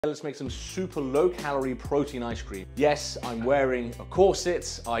Let's make some super low-calorie protein ice cream. Yes, I'm wearing a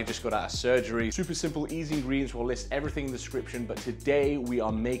corset. I just got out of surgery. Super simple, easy ingredients. We'll list everything in the description, but today we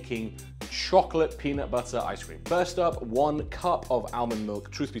are making chocolate peanut butter ice cream. First up, 1 cup of almond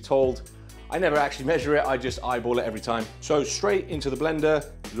milk. Truth be told, I never actually measure it. I just eyeball it every time. So straight into the blender,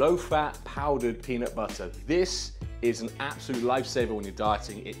 low-fat powdered peanut butter. This is an absolute lifesaver when you're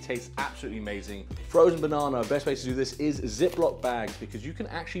dieting. It tastes absolutely amazing. Frozen banana, best way to do this is Ziploc bags because you can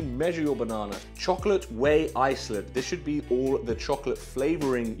actually measure your banana. Chocolate whey isolate. This should be all the chocolate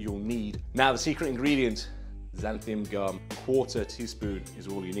flavoring you'll need. Now the secret ingredient, xantham gum. 1/4 teaspoon is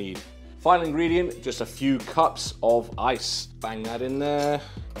all you need. Final ingredient, just a few cups of ice. Bang that in there.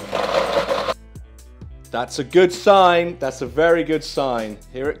 That's a good sign. That's a very good sign.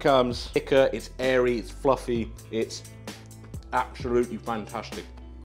 Here it comes. Thicker, it's airy, it's fluffy. It's absolutely fantastic.